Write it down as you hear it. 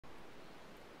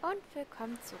Und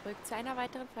willkommen zurück zu einer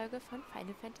weiteren Folge von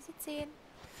Final Fantasy X.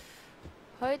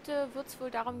 Heute wird es wohl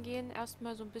darum gehen,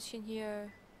 erstmal so ein bisschen hier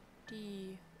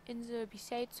die Insel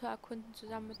Besaid zu erkunden,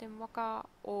 zusammen mit dem Walker.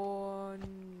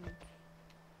 Und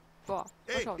boah, mal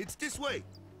Hey, schauen. it's this way.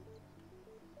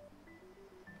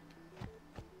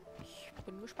 Ich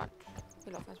bin gespannt.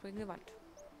 Wir laufen erstmal gegen die Wand.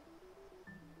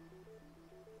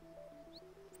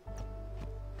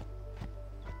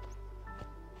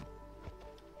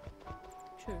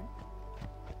 Schön.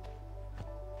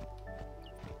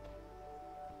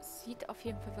 Sieht auf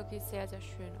jeden Fall wirklich sehr, sehr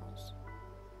schön aus.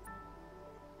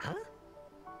 Huh?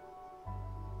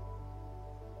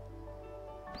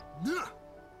 Nah.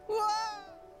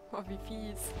 Oh, wie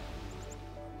fies.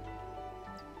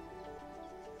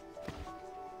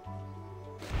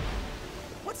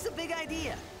 What's the big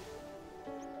idea?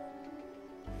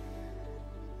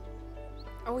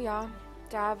 Oh ja,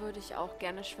 da würde ich auch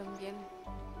gerne schwimmen gehen.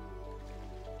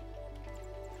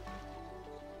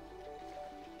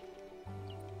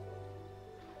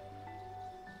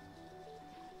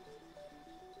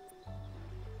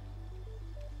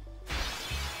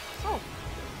 Oh,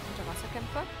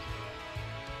 Unterwasserkämpfer.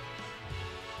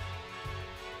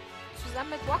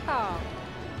 Zusammen mit Walker.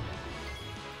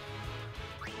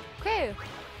 Okay.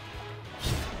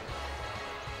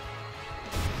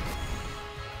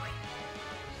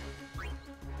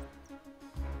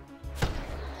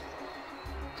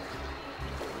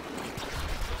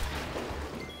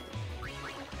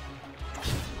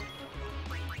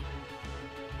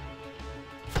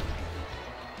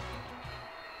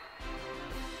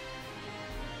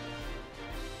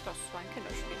 Das war ein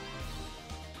Kinderspiel.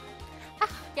 Ach,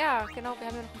 ja, genau. Wir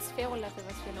haben ja noch ein Sphero-Level,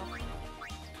 was wir noch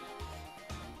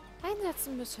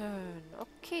einsetzen müssen.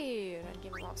 Okay, dann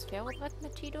gehen wir mal aufs Sphero-Brett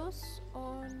mit Tidus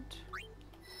und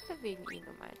bewegen ihn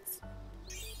um 1.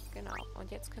 Genau.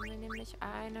 Und jetzt können wir nämlich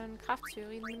einen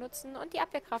Kraftsphärin benutzen und die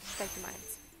Abwehrkraft steigt um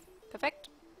 1.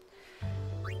 Perfekt.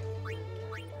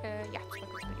 Ja, zurück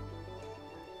ins Menü.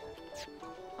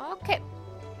 Okay.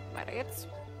 Weiter geht's.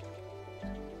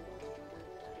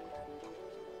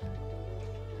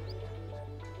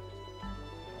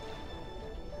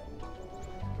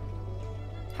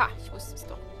 Ha, ich wusste es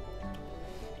doch.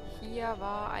 Hier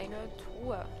war eine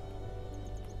Truhe.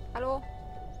 Hallo?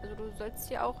 Also du sollst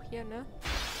hier auch hier, ne?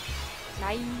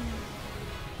 Nein!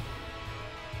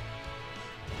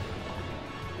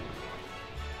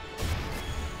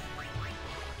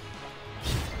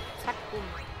 Zack, bumm.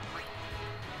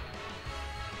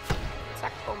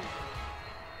 Zack, bumm.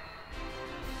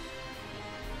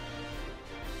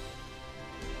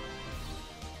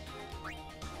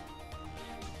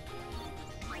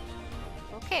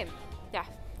 Okay. Ja,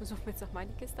 versuchen wir jetzt nochmal in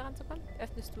die Kiste ranzukommen.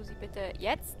 Öffnest du sie bitte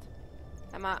jetzt?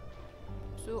 Sag mal.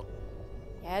 So.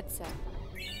 Jetzt.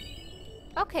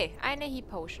 Okay, eine Heat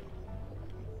Potion.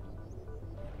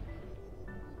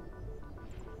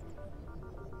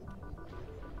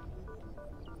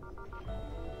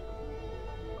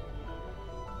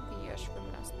 Wir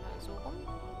schwimmen erstmal so rum.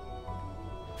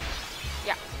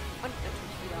 Ja, und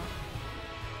natürlich wieder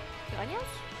Piranhas?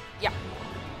 Ja.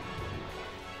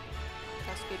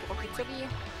 Das geht rucki zucki.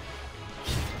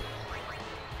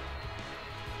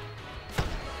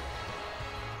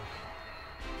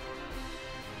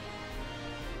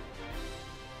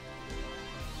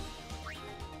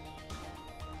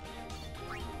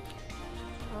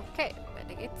 Okay,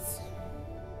 weiter geht's.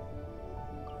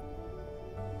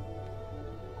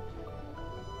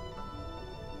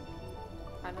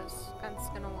 Alles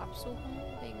ganz genau absuchen,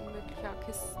 wegen möglicher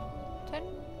Kisten.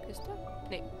 Kiste?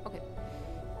 Nee, okay.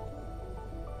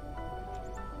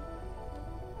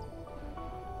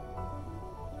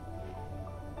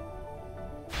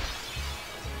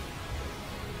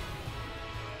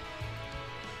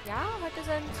 Ja, heute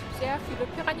sind sehr viele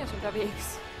Piranhas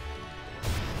unterwegs.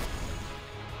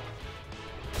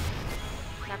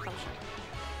 Na komm schon.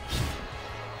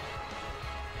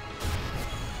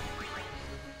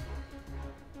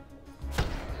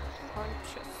 Und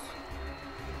tschüss.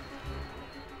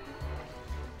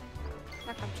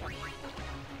 Na komm schon.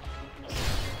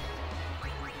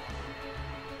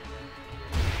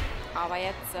 Aber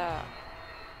jetzt,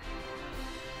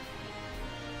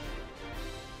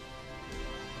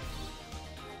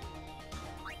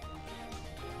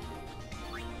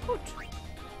 gut.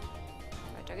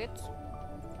 Weiter geht's.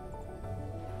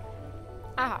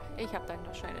 Aha, ich habe dann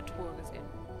noch schon eine Truhe gesehen.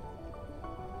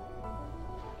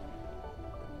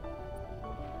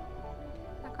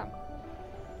 Na komm.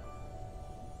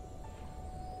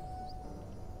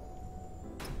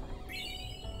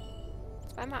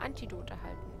 Zweimal Antidot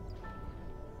erhalten.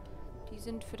 Die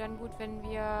sind für dann gut, wenn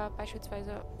wir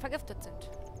beispielsweise vergiftet sind.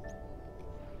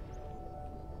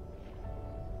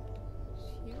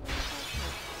 Hier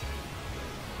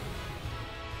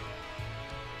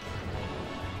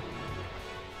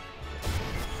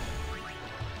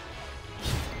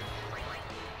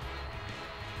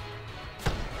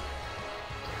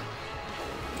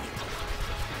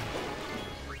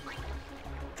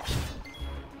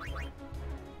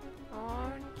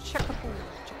und Chakabu,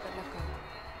 Chakalaka.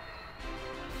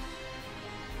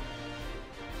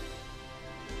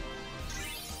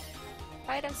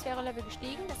 Beide im Sphäre-Level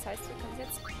gestiegen, das heißt, wir können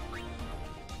jetzt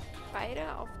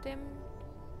beide auf dem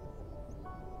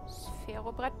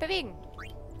Sphärobrett bewegen.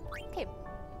 Okay.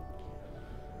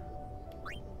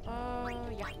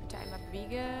 Ja, bitte einmal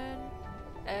bewegen.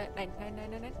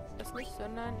 Nein, das nicht,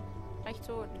 sondern rechts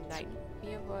so. Nein,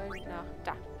 wir wollen nach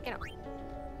da. Genau.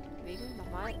 Bewegen,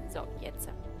 nochmal. So, jetzt.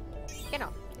 Genau,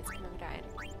 jetzt können wir wieder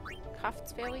einen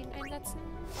Kraftsphäroiden einsetzen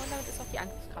und damit ist auch die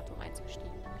Angriffskraft um 1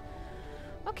 gestiegen.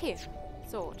 Okay,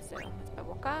 so, das ist ja jetzt bei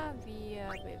Walker. Wir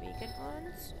bewegen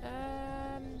uns.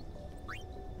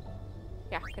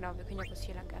 Ja, genau, wir können ja bis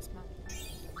hier lang erstmal.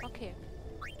 Okay.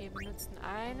 Wir benutzen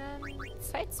einen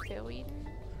Zeitsphäroiden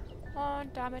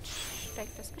und damit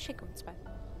steigt das Geschick um 2.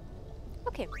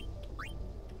 Okay.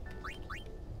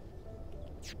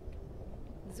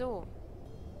 So.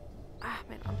 Ah,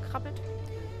 mein Arm krabbelt.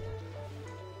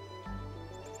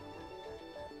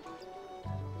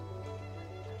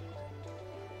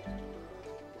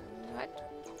 Halt.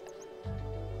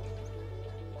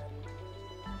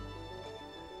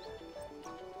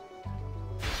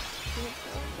 Hier ist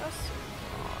irgendwas.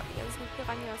 Oh, die ganzen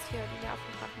Piranhas hier, die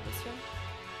nerven gerade ein bisschen.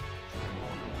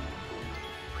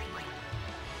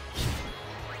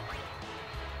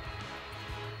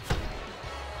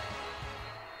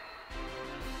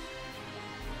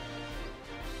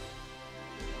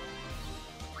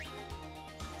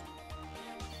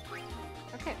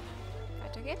 Okay,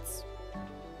 weiter geht's.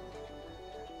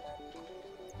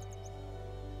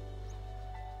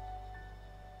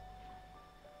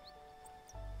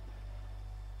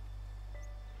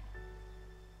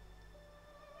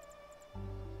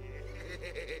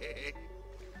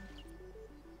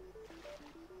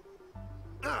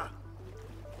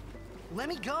 Let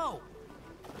me go!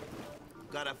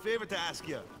 Got a favor to ask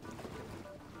you.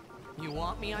 You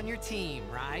want me on your team,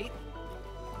 right?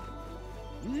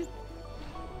 Hmm?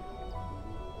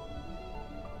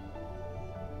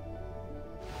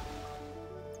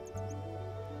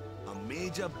 A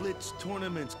major blitz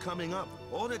tournament's coming up.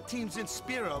 All the teams in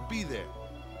Spira will be there.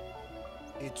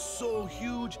 It's so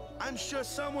huge, I'm sure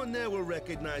someone there will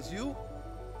recognize you.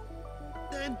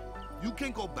 Then you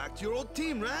can go back to your old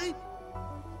team, right?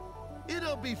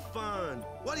 It'll be fun.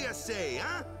 What do you say,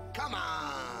 huh? Come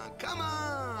on, come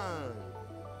on!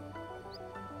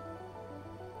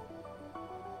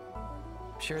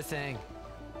 Sure thing.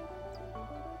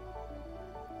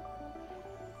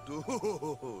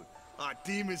 Dude, our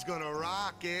team is gonna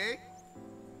rock, eh?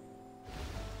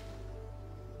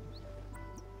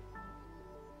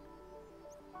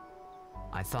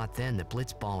 I thought then that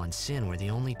Blitzball and Sin were the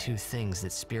only two things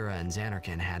that Spira and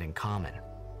Xanarkand had in common.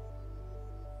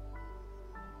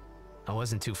 I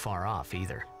wasn't too far off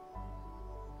either.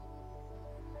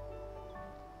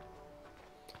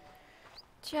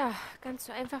 Tja, ganz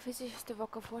so einfach, wie sich der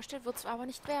Wocker vorstellt, wird es aber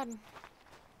nicht werden.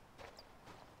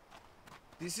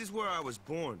 This is where I was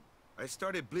born. I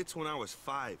started Blitz when I was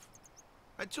 5.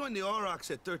 I joined the Aurochs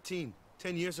at 13,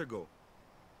 10 years ago.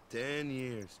 10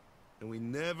 years. And we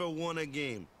never won a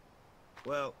game.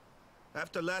 Well,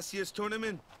 after last year's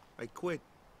tournament, I quit.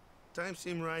 Time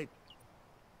seemed right.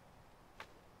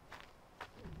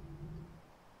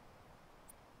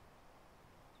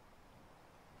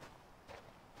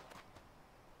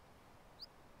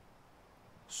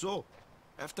 So,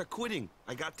 after quitting,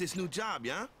 I got this new job,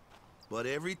 yeah? But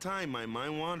every time my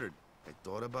mind wandered, I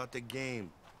thought about the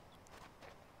game.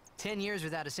 10 years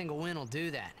without a single win will do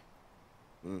that.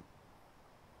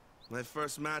 My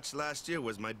first match last year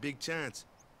was my big chance.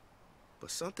 But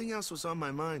something else was on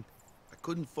my mind. I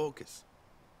couldn't focus.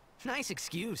 Nice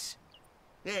excuse.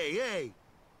 Hey, hey!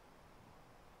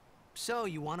 So,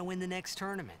 you want to win the next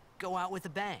tournament? Go out with a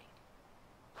bang.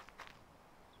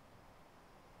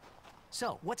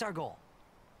 So, what's our goal?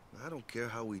 I don't care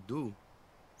how we do.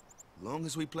 As long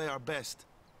as we play our best.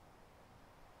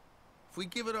 If we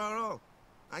give it our all,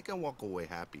 I can walk away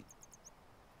happy.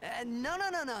 No.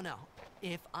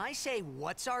 If I say,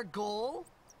 what's our goal?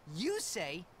 You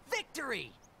say,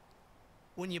 victory!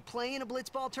 When you play in a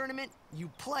Blitzball tournament, you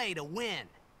play to win.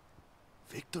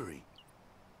 Victory?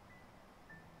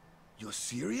 You're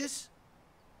serious?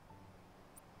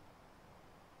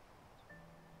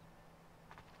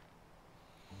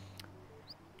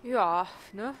 Ja,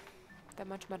 ne? Wenn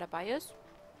man schon mal dabei ist,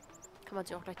 kann man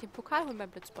sich auch gleich den Pokal holen beim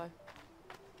Blitzball.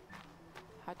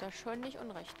 Hat er schon nicht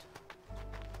unrecht.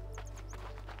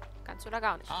 Ganz oder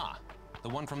gar nicht. Ah, the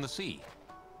one from the sea.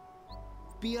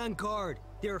 Be on guard.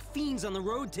 There are fiends on the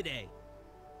road today.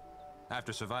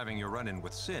 After surviving your run-in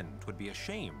with Sin, it would be a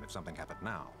shame if something happened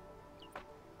now.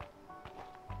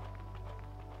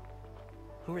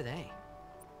 Who are they?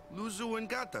 Luzu and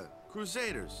Gata,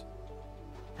 Crusaders.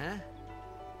 Huh?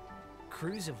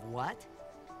 Crews of what?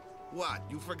 What,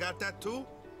 you forgot that too?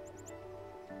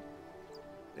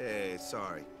 Hey,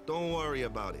 sorry. Don't worry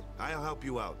about it. I'll help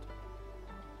you out.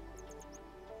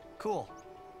 Cool.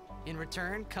 In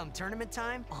return, come tournament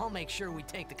time, I'll make sure we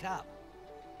take the cup.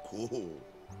 Cool.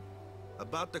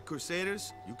 About the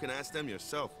Crusaders, you can ask them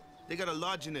yourself. They got a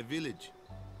lodge in a village.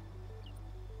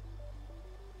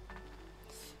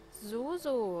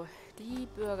 So. Die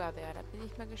Bürgerwehr. Da bin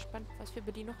ich mal gespannt, was wir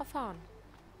über die noch erfahren.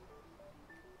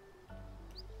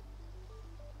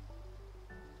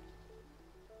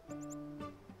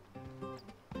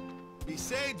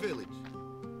 Besaid village.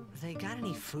 They got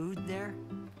any food there?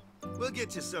 We'll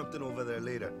get you something over there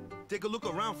later. Take a look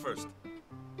around first.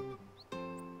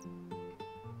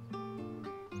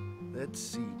 Let's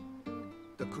see.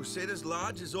 The Crusaders'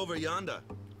 Lodge is over yonder.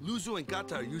 Luzu and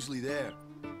Gata are usually there.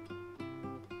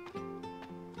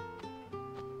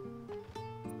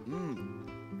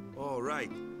 All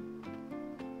right.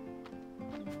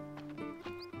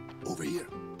 Over here.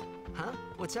 Huh?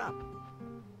 What's up?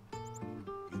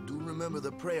 You do remember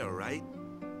the prayer, right?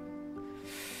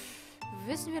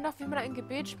 Wissen wir noch, wie man ein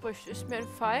Gebet spricht? Ist mir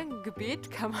entfallen.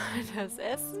 Gebet, kann man das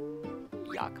essen?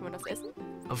 Ja, kann man das essen?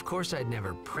 Of course I'd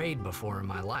never prayed before in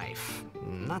my life.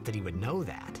 Not that he would know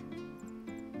that.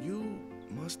 You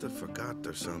must have forgot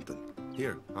or something.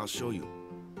 Here, I'll show you.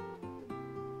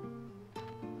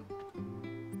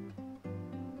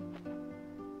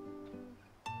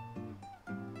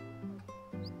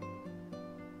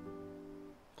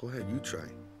 Go ahead, you try.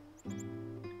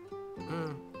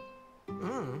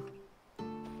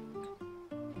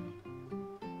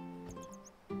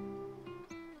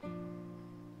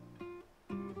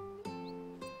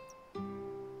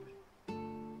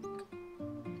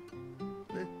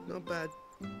 Not bad.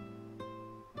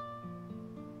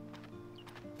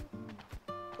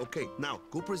 Okay, now,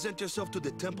 go present yourself to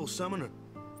the temple summoner.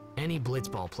 Any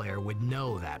blitzball player would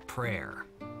know that prayer.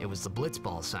 It was the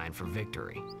blitzball sign for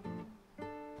victory.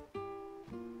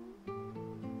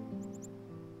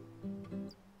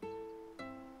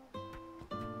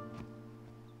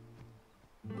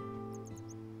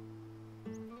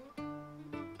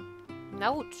 Na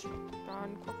gut,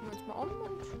 dann gucken wir uns mal um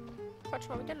und quatschen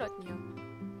mal mit den Leuten hier.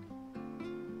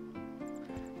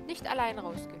 Nicht allein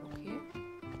rausgehen, okay?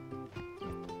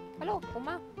 Hallo,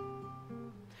 Oma?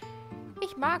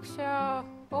 Ich mag Sir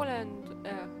Holland,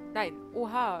 nein,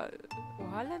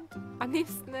 Ohaland? Am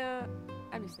liebsten,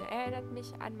 erinnert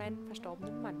mich an meinen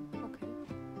verstorbenen Mann. Okay.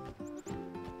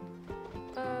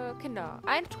 Kinder,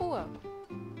 eine Truhe.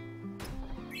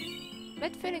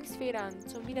 Mit Phönixfedern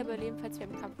zum Wiederbeleben, falls wir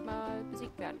im Kampf mal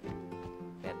besiegt werden.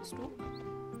 Wer bist du?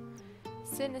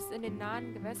 Sin ist in den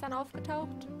nahen Gewässern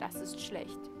aufgetaucht. Das ist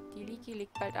schlecht. Die Leaky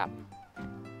legt bald ab.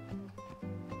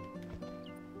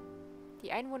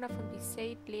 Die Einwohner von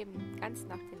Besaid leben ganz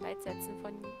nach den Leitsätzen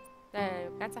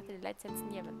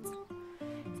Jemens.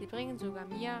 Sie bringen sogar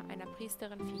mir, einer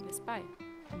Priesterin, vieles bei.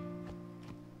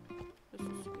 Das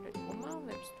ist wieder die Oma.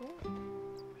 Wer bist du?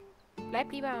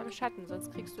 Bleib lieber im Schatten,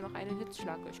 sonst kriegst du noch einen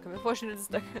Hitzschlag. Ich kann mir vorstellen, dass es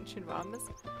da ganz schön warm ist.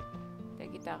 Der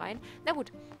geht da rein. Na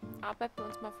gut, arbeiten wir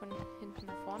uns mal von hinten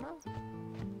nach vorne.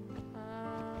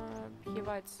 Hier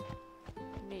war jetzt...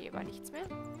 Ne, hier war nichts mehr.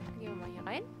 Gehen wir mal hier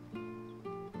rein.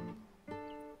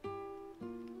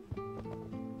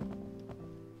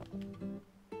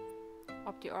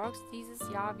 Ob die Orks dieses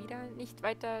Jahr wieder nicht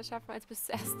weiter schaffen als bis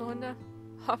zur ersten Runde?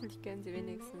 Hoffentlich können sie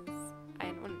wenigstens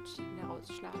einen Unentschieden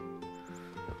herausschlagen.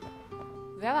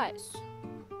 Wer weiß.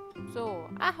 So.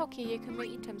 Ach, okay, hier können wir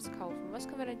Items kaufen. Was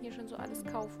können wir denn hier schon so alles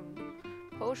kaufen?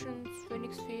 Potions,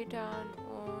 Phönixfedern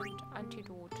und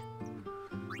Antidot.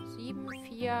 7,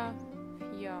 4,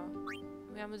 4.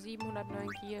 Wir haben 709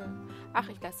 Gier. Ach,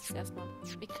 ich lasse es erstmal.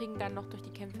 Wir kriegen dann noch durch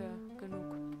die Kämpfe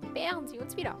genug. Bären sie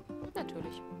uns wieder.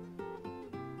 Natürlich.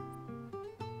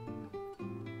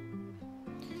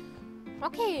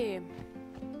 Okay.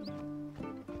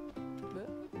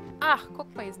 Ach,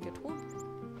 guck mal, hier sind ja Truhen.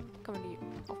 Kann man die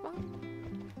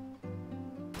aufmachen?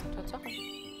 Tatsache.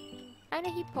 Eine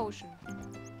Heat Potion.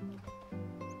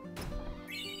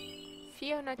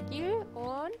 400 Gil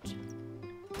und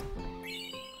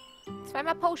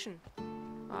 2-mal Potion.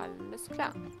 Alles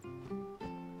klar.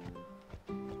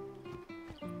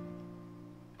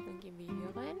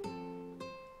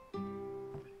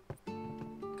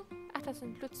 das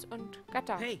sind Lutz und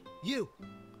Gatter. Hey, you!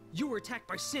 You were attacked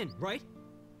by Sin, right?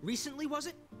 Recently, was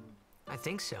it? I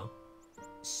think so.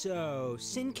 So,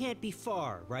 Sin can't be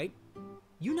far, right?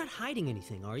 You're not hiding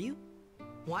anything, are you?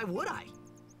 Why would I?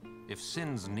 If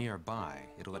Sin's nearby,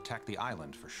 it'll attack the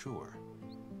island for sure.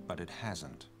 But it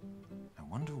hasn't. I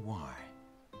wonder why.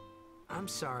 I'm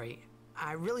sorry.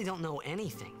 I really don't know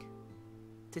anything.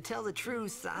 To tell the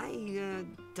truth, I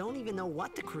don't even know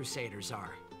what the Crusaders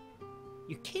are.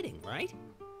 You're kidding, right?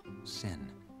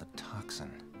 Sin, the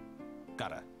toxin.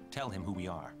 Gotta tell him who we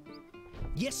are.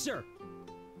 Yes, sir!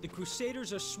 The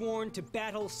Crusaders are sworn to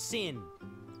battle Sin.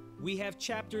 We have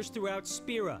chapters throughout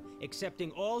Spira,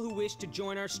 accepting all who wish to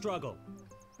join our struggle.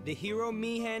 The hero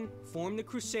Mihen formed the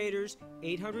Crusaders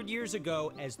 800 years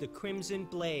ago as the Crimson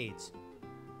Blades.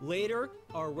 Later,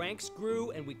 our ranks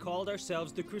grew and we called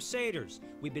ourselves the Crusaders.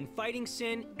 We've been fighting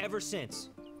Sin ever since.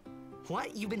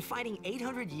 What? You've been fighting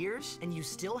 800 years and you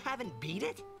still haven't beat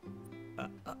it?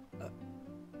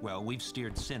 Well, we've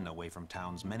steered Sin away from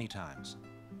towns many times.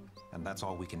 And that's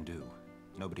all we can do.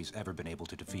 Nobody's ever been able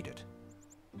to defeat it.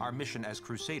 Our mission as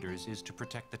Crusaders is to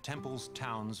protect the temples,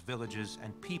 towns, villages,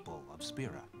 and people of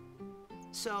Spira.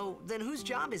 So, then whose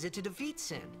job is it to defeat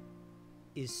Sin?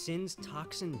 Is Sin's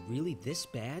toxin really this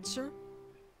bad, sir?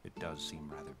 It does seem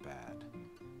rather bad.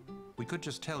 We could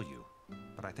just tell you,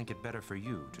 but I think it better for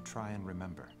you to try and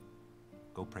remember.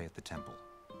 Go pray at the temple.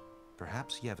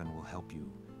 Perhaps Yevon will help you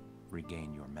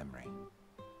regain your memory.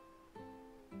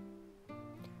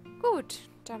 Gut,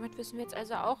 damit wissen wir jetzt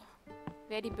also auch,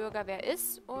 wer die Bürgerwehr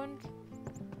ist und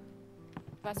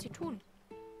was sie tun.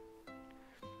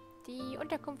 Die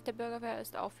Unterkunft der Bürgerwehr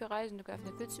ist auch für Reisende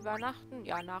geöffnet. Willst du übernachten?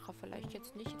 Ja, nachher vielleicht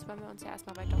jetzt nicht. Jetzt wollen wir uns ja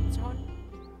erstmal weiter umschauen.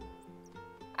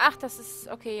 Ach, das ist...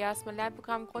 Okay, ja, ist mein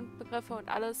Lernprogramm, Grundbegriffe und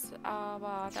alles.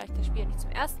 Aber da ich das Spiel nicht zum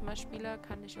ersten Mal spiele,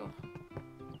 kann ich auch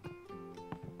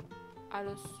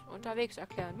alles unterwegs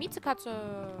erklären.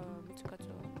 Miezekatze!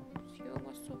 Miezekatze. Ist hier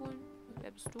irgendwas zu holen?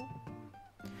 Wer bist du?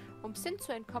 Um Sin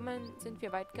zu entkommen, sind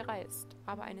wir weit gereist.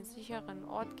 Aber einen sicheren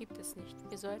Ort gibt es nicht.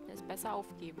 Wir sollten es besser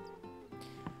aufgeben.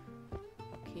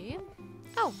 Okay.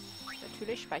 Oh,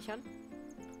 natürlich speichern.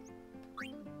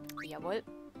 Jawohl.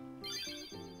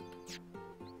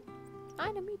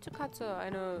 Eine Miezekatze.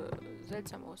 Eine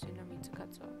seltsam aussehende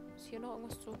Miezekatze. Ist hier noch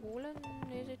irgendwas zu holen?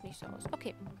 Ne, sieht nicht so aus.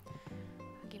 Okay.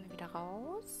 Dann gehen wir wieder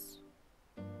raus.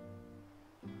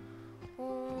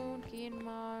 Und gehen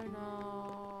mal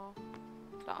nach...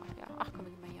 Da, ja. Ach, komm,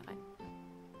 wir gehen mal hier rein.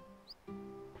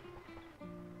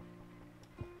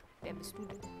 Wer bist du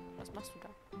denn? Was machst du da?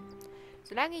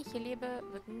 Solange ich hier lebe,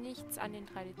 wird nichts an den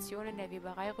Traditionen der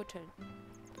Weberei rütteln.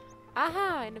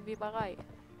 Aha, eine Weberei.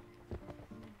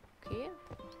 Okay,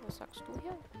 was sagst du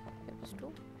hier? Wer bist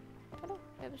du? Hallo,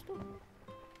 wer bist du?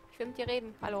 Ich will mit dir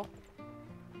reden. Hallo.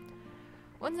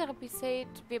 Unsere Besaid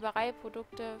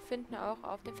Webereiprodukte finden auch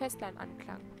auf dem Festland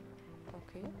Anklang.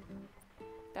 Okay.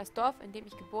 Das Dorf, in dem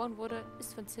ich geboren wurde,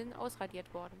 ist von Sin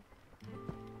ausradiert worden.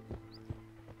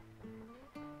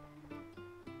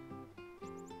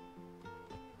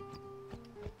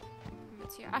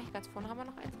 Hier. Ach, hier ganz vorne haben wir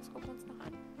noch eins. Das gucken wir uns noch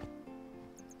an.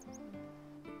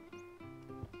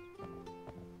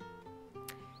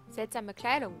 Seltsame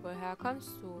Kleidung. Woher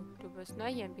kommst du? Du bist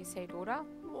neu hier in Besaid, oder?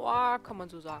 Boah, kann man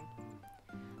so sagen.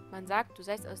 Man sagt, du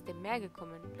seist aus dem Meer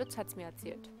gekommen. Lutz hat's mir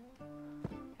erzählt.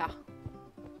 Ja.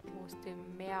 Aus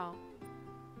dem Meer.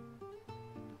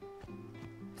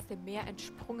 Aus dem Meer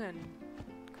entsprungen.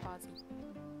 Quasi.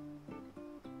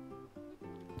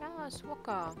 Da ist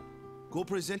Walker. Go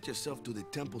present yourself to the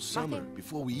temple summer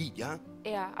before we eat, yeah?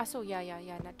 Ja, achso, ja,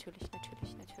 natürlich.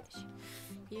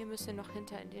 Wir müssen noch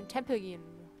hinter in den Tempel gehen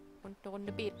und eine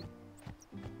Runde beten.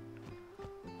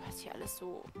 Das ist hier alles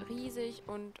so riesig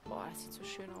und oh, das sieht so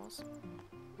schön aus.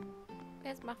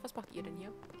 Was macht ihr denn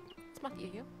hier? Was macht ihr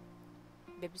hier?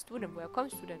 Wer bist du denn? Woher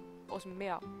kommst du denn? Aus dem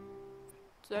Meer.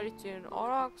 Soll ich zu den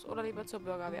Orks oder lieber zur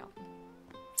Bürgerwehr?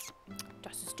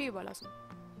 Das ist dir überlassen.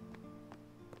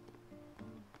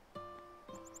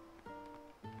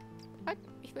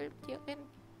 Ich will mit dir reden.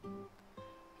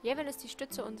 Yevon ist die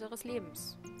Stütze unseres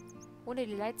Lebens. Ohne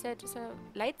die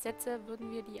Leitsätze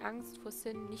würden wir die Angst vor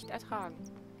Sin nicht ertragen.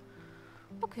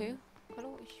 Okay.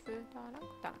 Hallo, ich will da lang.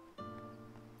 Da.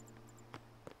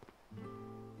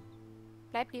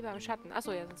 Bleib lieber im Schatten.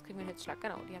 Achso, ja, sonst kriegen wir einen Hitzschlag.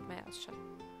 Genau, die hat man ja als Schatten.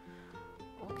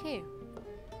 Okay.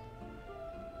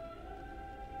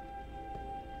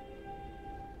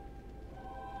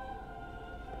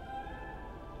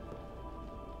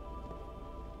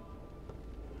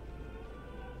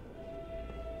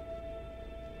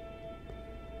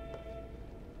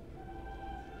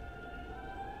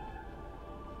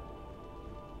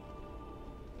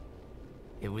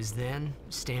 It was then,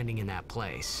 standing in that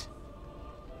place,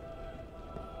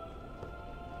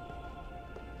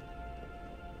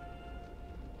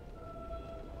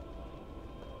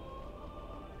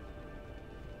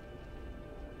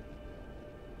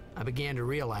 I began to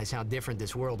realize how different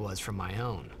this world was from my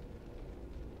own.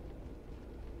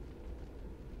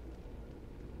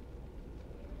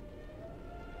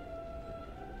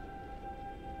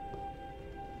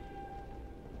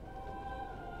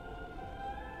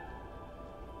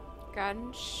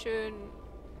 Ganz schön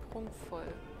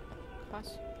prunkvoll.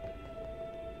 Krass.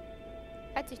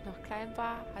 Als ich noch klein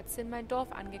war, hat Sin mein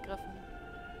Dorf angegriffen.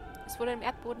 Es wurde im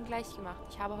Erdboden gleichgemacht.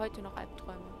 Ich habe heute noch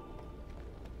Albträume.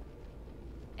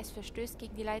 Es verstößt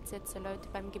gegen die Leitsätze, Leute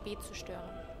beim Gebet zu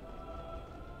stören.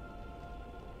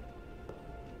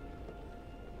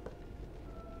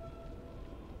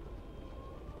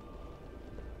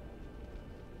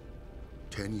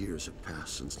 Ten years have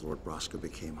passed since Lord Braska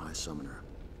became High Summoner.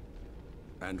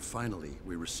 And finally,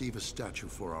 we receive a statue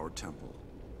for our temple.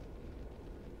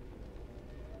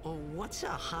 Oh, what's a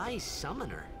High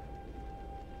Summoner?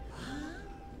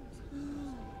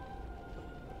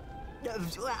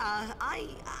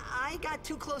 I got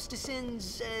too close to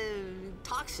Sin's,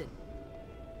 toxin.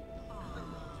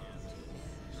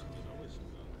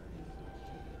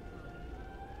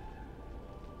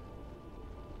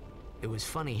 It was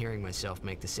funny hearing myself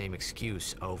make the same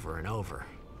excuse over and over.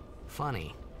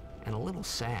 Funny, and a little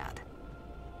sad.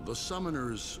 The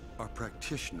Summoners are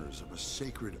practitioners of a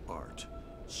sacred art,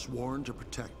 sworn to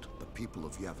protect the people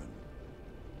of Yevon.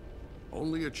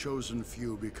 Only a chosen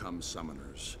few become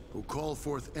Summoners, who call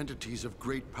forth entities of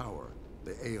great power,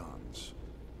 the Aeons.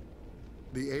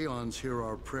 The Aeons hear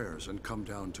our prayers and come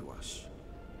down to us.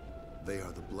 They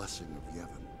are the blessing of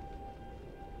Yevon.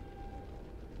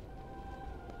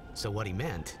 So what he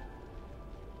meant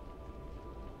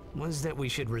was that we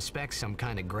should respect some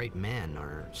kind of great men,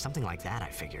 or something like that, I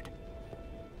figured.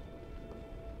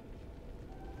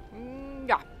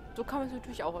 Ja, so kann man es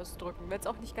natürlich auch ausdrücken, wenn es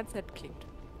auch nicht ganz nett klingt.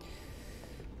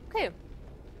 Okay.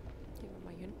 Gehen wir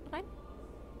mal hier hinten rein.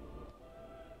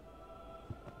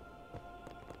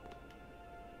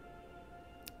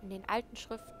 In den alten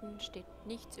Schriften steht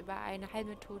nichts über eine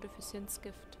Heilmethode für Sins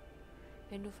Gift.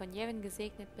 Wenn du von Yevon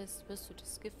gesegnet bist, wirst du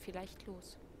das Gift vielleicht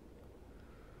los.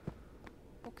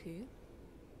 Okay.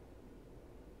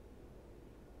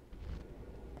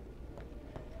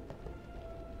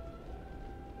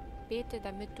 Bete,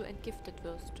 damit du entgiftet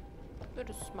wirst. Ja,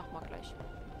 das machen wir gleich.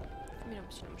 Ich will mich noch ein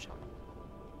bisschen umschauen.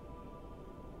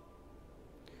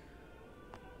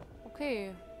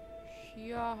 Okay.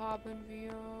 Hier haben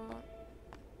wir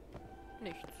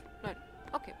nichts. Nein.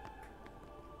 Okay.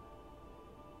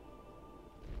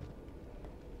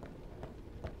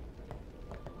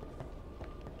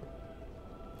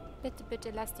 Bitte, bitte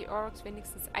lass die Orks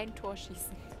wenigstens ein Tor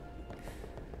schießen.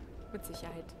 Mit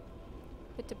Sicherheit.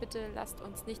 Bitte, bitte lasst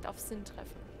uns nicht auf Sin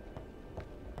treffen.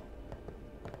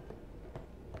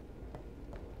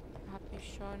 Hab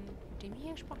ich schon mit dem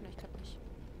hier gesprochen? Ich glaube nicht.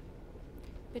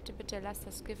 Bitte, bitte lasst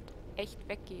das Gift echt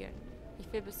weggehen.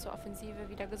 Ich will bis zur Offensive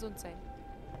wieder gesund sein.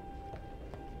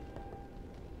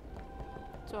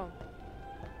 So.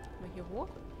 Mal hier hoch.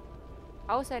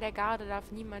 Außer der Garde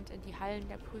darf niemand in die Hallen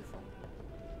der Prüfung.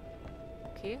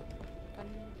 Okay, dann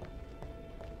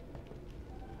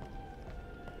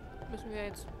müssen wir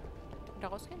jetzt wieder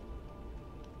rausgehen.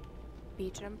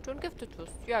 Bete, damit du entgiftet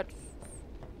wirst. Ja, das ist...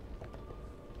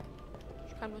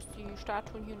 Ich kann bloß die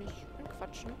Statuen hier nicht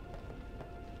anquatschen.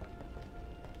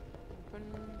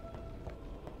 Dann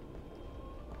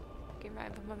gehen wir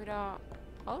einfach mal wieder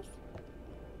raus.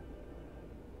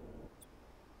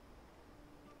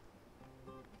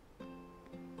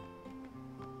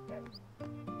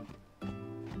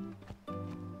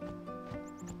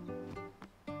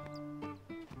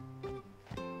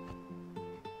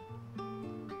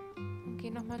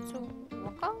 Gehen nochmal zu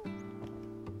Walker.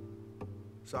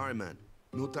 Sorry, man.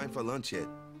 No time for lunch yet.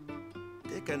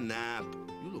 Take a nap.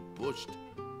 You look pushed.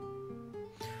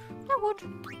 Na gut.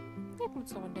 Legen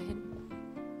uns eine Runde hin.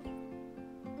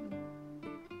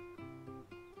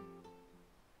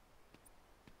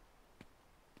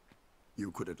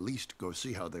 You could at least go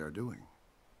see how they are doing.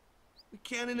 We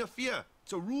can't interfere.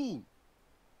 It's a rule.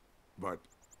 But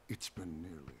it's been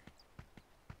nearly.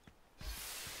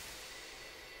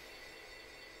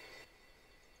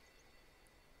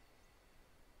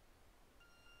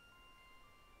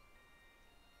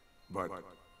 But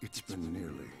it's been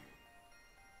nearly.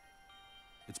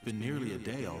 It's been nearly a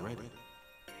day already.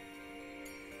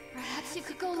 Perhaps you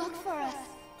could go look for us.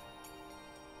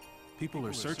 People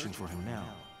are searching for him now.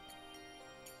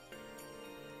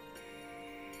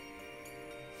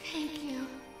 Thank you.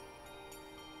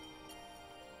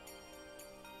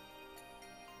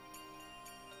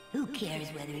 cares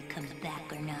whether it comes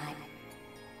back or not?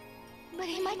 But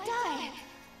he might die.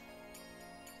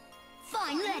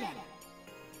 Fine, let him.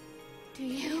 Do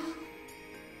you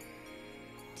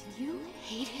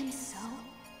hate him so?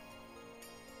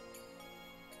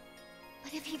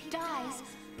 But if he dies,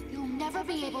 you'll never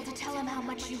be able to tell him how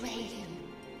much you hate him.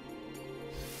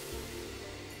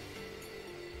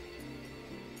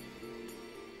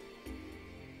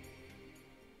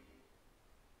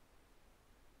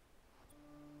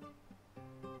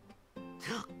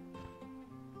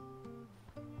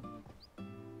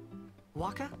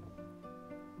 Waka?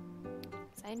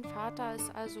 Sein Vater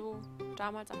ist also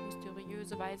damals auf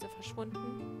mysteriöse Weise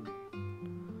verschwunden.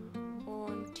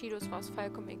 Und Tidus war es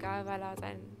vollkommen egal, weil er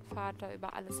seinen Vater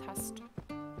über alles hasst.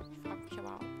 Ich frage mich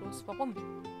aber auch bloß, warum.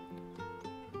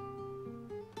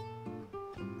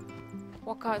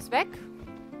 Waka ist weg.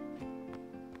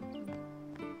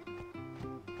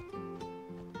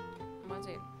 Mal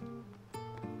sehen.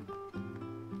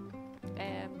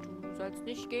 Du sollst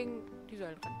nicht gegen die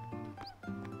Säulen rennen.